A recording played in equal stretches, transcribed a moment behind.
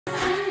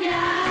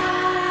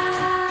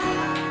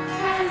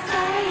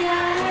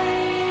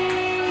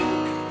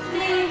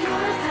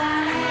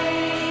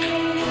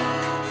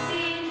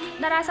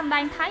ការសម្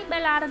ដែងថៃបេ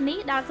ឡារ៉ានី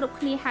ដែលគ្រប់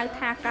គ្នាហៅ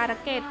ថាការ៉ា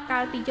កេតកា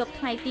លពីយប់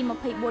ថ្ងៃទី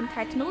24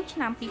ខែធ្នូឆ្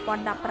នាំ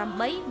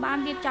2018បាន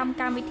រៀបចំ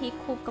កម្មវិធី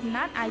ខួបកំ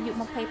ណើតអាយុ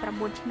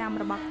29ឆ្នាំ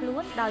របស់ខ្លួ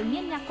នដោយមា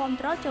នអ្នកគាំ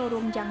ទ្រចូល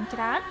រួមយ៉ាងច្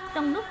រើនក្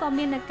នុងនោះក៏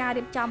មានការ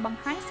រៀបចំបង្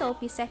ហាញសូរ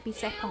ពិសេ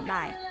សផង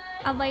ដែរ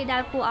អ្វីដែ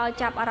លគួរឲ្យ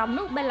ចាប់អារម្មណ៍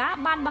នោះបេឡា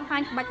បានបង្ហា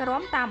ញក្បាច់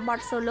រាំតាមបទ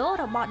solo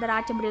របស់តារា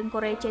ចម្រៀងកូ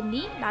រ៉េ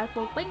Jannie ដែល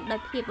ពោពេញដោ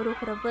យភាពរ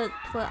ស់រវើក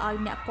ធ្វើឲ្យ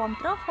អ្នកគាំ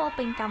ទ្រហូរ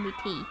ពេញកម្មវិ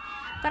ធី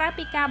ក្រៅ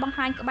ពីការបង្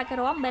ហាញក្បាច់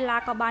រាំបេឡា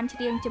ក៏បានច្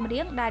រៀងចម្រៀ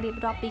ងដែលរៀប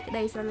រាប់ពីក្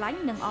តីស្រឡាញ់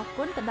និងអរ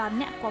គុណទៅដល់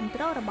អ្នកគាំទ្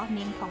ររបស់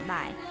នាងផង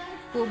ដែរ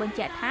គួរបញ្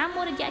ជាក់ថា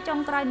មួយរយៈចុង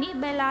ក្រោយនេះ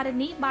បេឡារ៉ា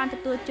នីបានទ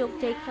ទួលជោគ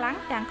ជ័យខ្លាំង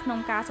ទាំងក្នុង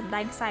ការសម្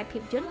ដែងខ្សែភា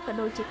ពយន្តក៏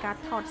ដូចជាការ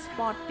ថត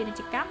spot ពាណិជ្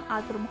ជកម្មឲ្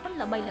យក្រុមហ៊ុន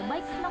ល្បីៗ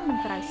ក្នុងនិង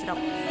ក្រៅស្រុក